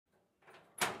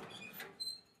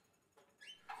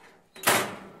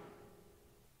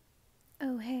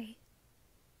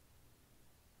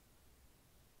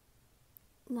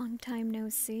Long time no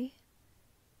see.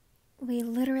 We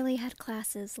literally had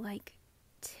classes like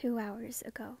 2 hours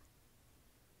ago.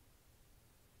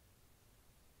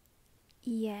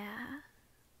 Yeah,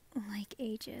 like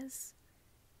ages.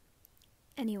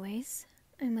 Anyways,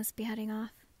 I must be heading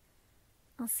off.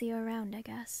 I'll see you around, I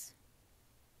guess.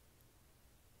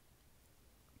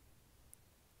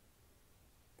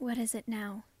 What is it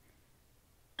now?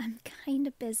 I'm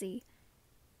kinda busy.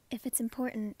 If it's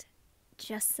important,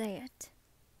 just say it.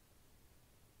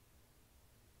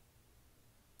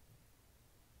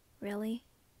 Really?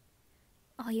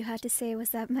 All you had to say was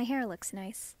that my hair looks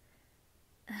nice.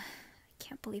 I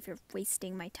can't believe you're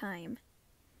wasting my time.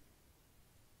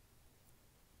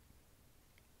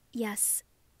 Yes,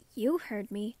 you heard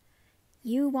me.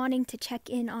 You wanting to check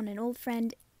in on an old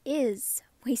friend is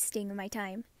wasting my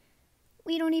time.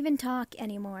 We don't even talk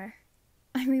anymore.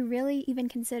 Are we really even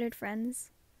considered friends?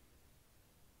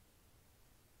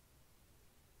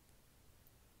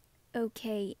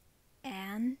 Okay,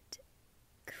 and?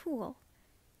 Cool.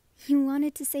 You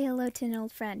wanted to say hello to an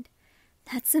old friend.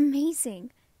 That's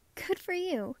amazing. Good for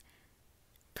you.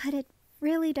 But it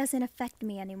really doesn't affect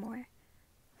me anymore.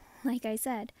 Like I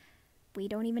said, we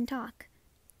don't even talk.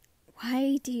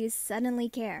 Why do you suddenly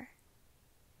care?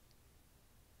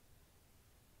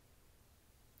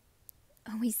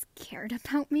 Always cared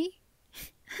about me?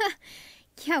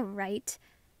 Yeah, right.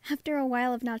 After a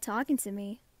while of not talking to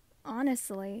me,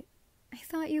 honestly, I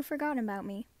thought you forgot about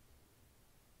me.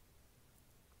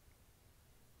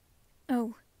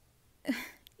 Oh,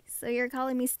 so you're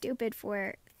calling me stupid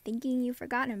for thinking you've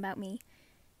forgotten about me.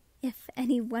 If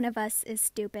any one of us is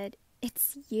stupid,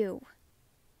 it's you.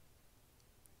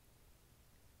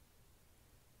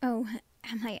 Oh,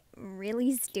 am I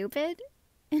really stupid?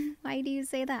 And why do you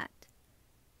say that?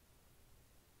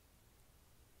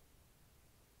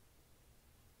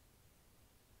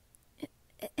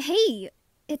 Hey,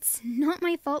 it's not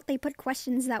my fault they put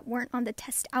questions that weren't on the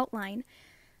test outline.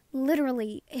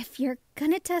 Literally, if you're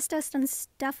gonna test us on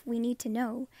stuff we need to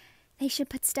know, they should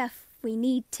put stuff we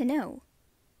need to know.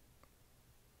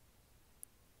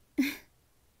 I'm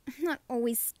not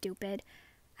always stupid.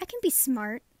 I can be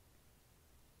smart.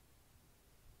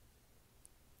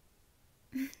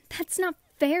 That's not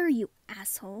fair, you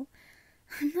asshole.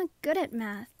 I'm not good at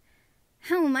math.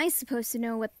 How am I supposed to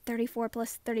know what 34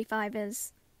 plus 35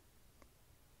 is?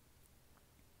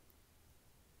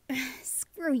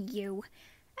 Screw you.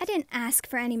 I didn't ask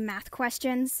for any math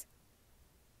questions.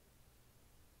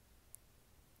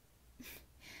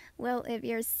 Well, if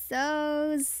you're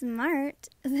so smart,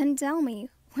 then tell me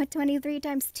what 23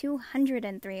 times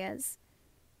 203 is.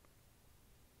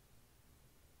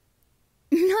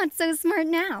 Not so smart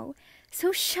now,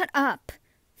 so shut up.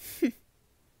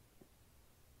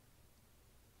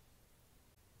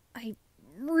 I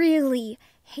really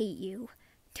hate you.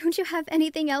 Don't you have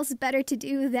anything else better to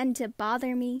do than to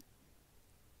bother me?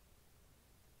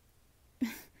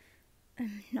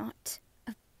 I'm not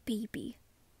a baby.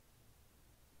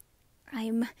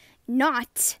 I'm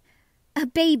not a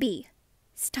baby.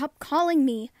 Stop calling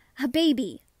me a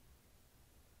baby.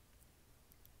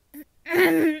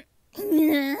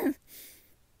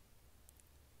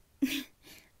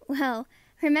 Well,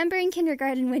 remember in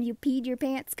kindergarten when you peed your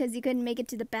pants because you couldn't make it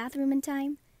to the bathroom in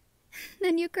time?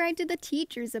 Then you cried to the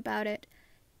teachers about it.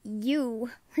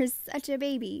 You were such a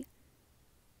baby.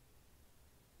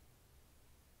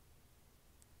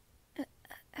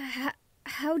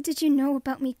 How did you know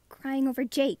about me crying over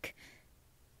Jake?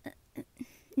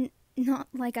 Not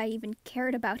like I even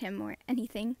cared about him or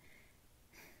anything.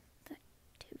 That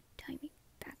two-timing,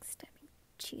 backstabbing,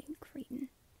 cheating cretin.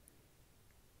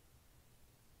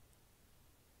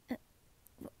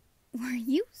 Were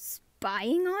you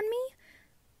spying on me?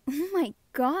 Oh my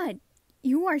god,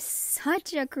 you are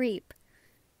such a creep.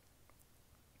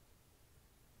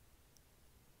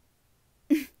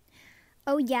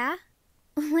 Oh yeah?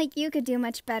 Like you could do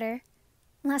much better.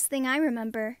 Last thing I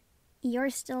remember, you're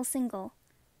still single.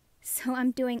 So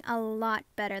I'm doing a lot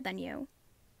better than you.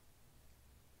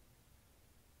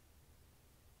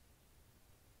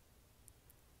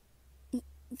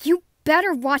 You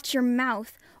better watch your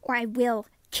mouth, or I will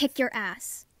kick your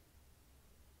ass.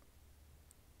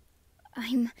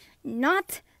 I'm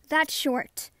not that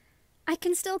short. I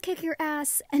can still kick your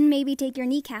ass and maybe take your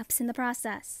kneecaps in the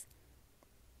process.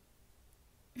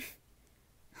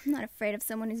 I'm not afraid of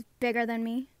someone who's bigger than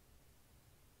me.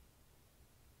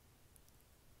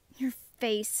 Your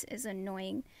face is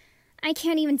annoying. I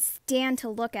can't even stand to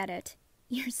look at it.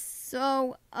 You're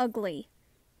so ugly.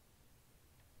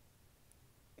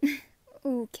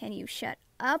 Ooh, can you shut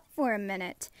up for a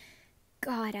minute?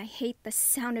 God, I hate the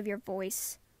sound of your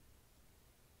voice.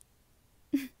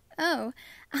 Oh,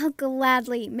 I'll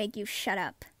gladly make you shut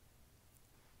up.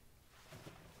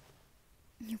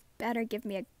 You better give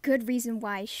me a good reason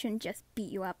why I shouldn't just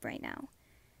beat you up right now.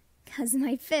 'Cause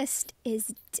my fist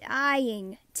is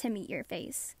dying to meet your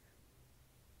face.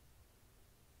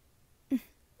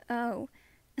 Oh,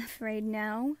 afraid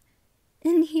now?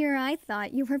 And here I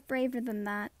thought you were braver than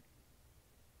that.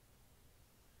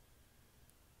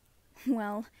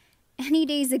 Well, any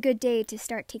day's a good day to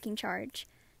start taking charge.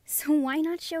 So why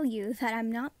not show you that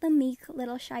I'm not the meek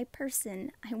little shy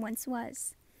person I once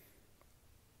was?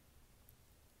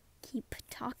 Keep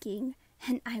talking,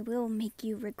 and I will make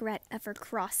you regret ever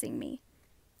crossing me.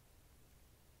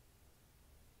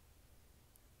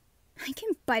 I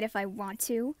can bite if I want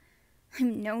to.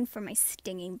 I'm known for my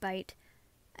stinging bite.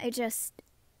 I just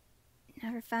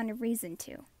never found a reason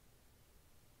to.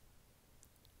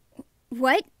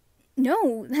 What?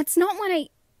 No, that's not what I...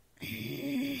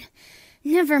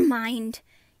 Never mind.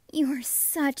 You are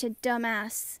such a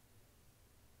dumbass.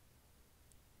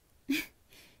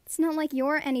 It's not like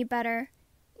you're any better.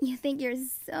 You think you're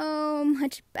so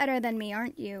much better than me,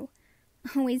 aren't you?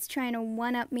 Always trying to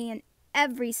one-up me in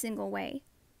every single way.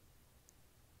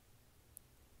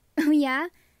 Oh yeah?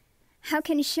 How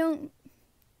can you show...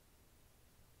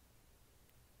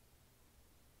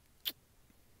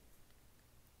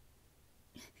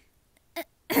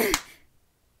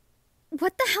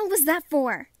 What the hell was that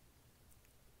for?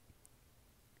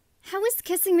 How is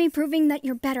kissing me proving that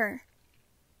you're better?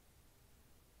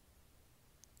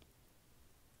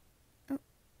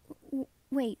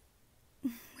 Wait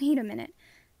a minute.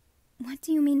 What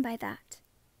do you mean by that?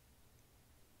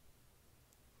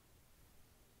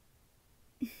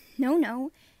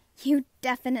 No. You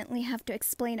definitely have to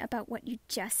explain about what you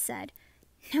just said.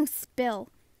 Now spill,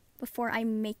 before I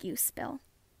make you spill.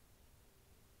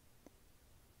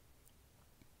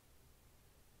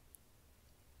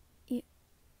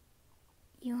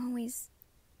 You always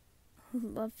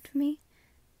loved me?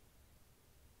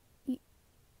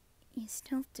 You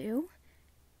still do?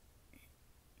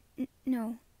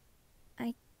 No,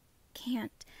 I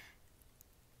can't.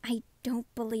 I don't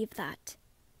believe that.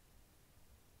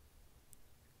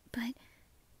 But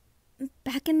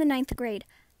back in the 9th grade,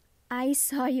 I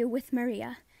saw you with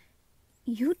Maria.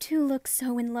 You two look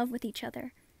so in love with each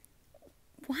other.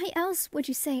 Why else would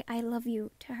you say I love you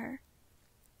to her?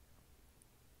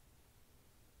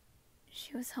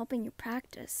 She was helping you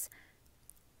practice.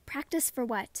 Practice for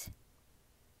what?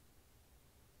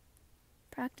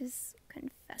 Practice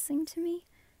confessing to me?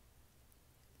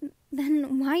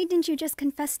 Then why didn't you just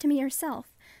confess to me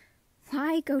yourself?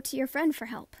 Why go to your friend for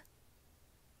help?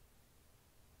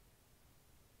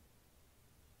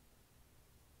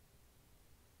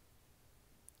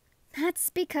 That's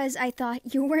because I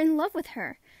thought you were in love with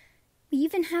her. We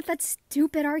even had that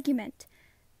stupid argument.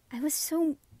 I was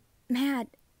so mad,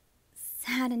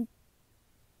 sad, and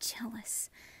jealous.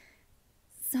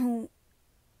 So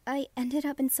I ended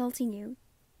up insulting you,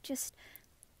 just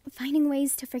finding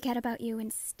ways to forget about you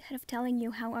instead of telling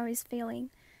you how I was feeling.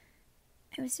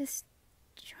 I was just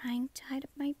trying to hide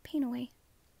my pain away.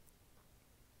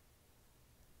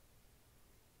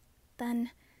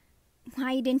 Then,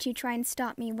 why didn't you try and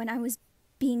stop me when I was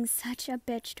being such a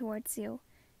bitch towards you?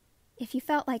 If you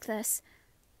felt like this,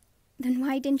 then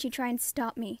why didn't you try and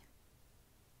stop me?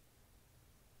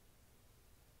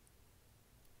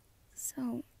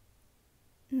 So,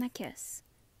 that kiss,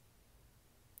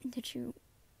 did you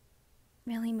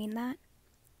really mean that?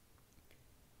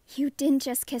 You didn't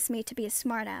just kiss me to be a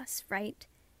smartass, right?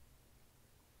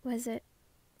 Was it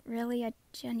really a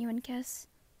genuine kiss?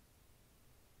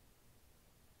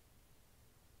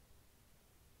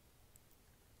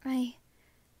 I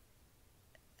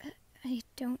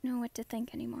don't know what to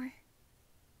think anymore.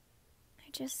 I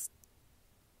just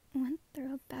went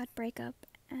through a bad breakup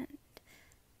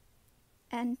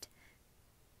and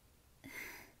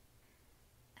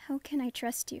how can I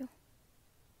trust you?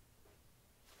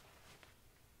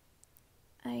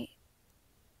 I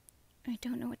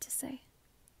don't know what to say.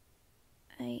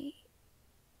 I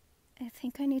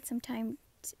think I need some time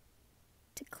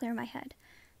to clear my head.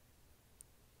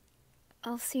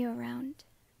 I'll see you around,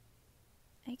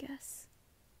 I guess.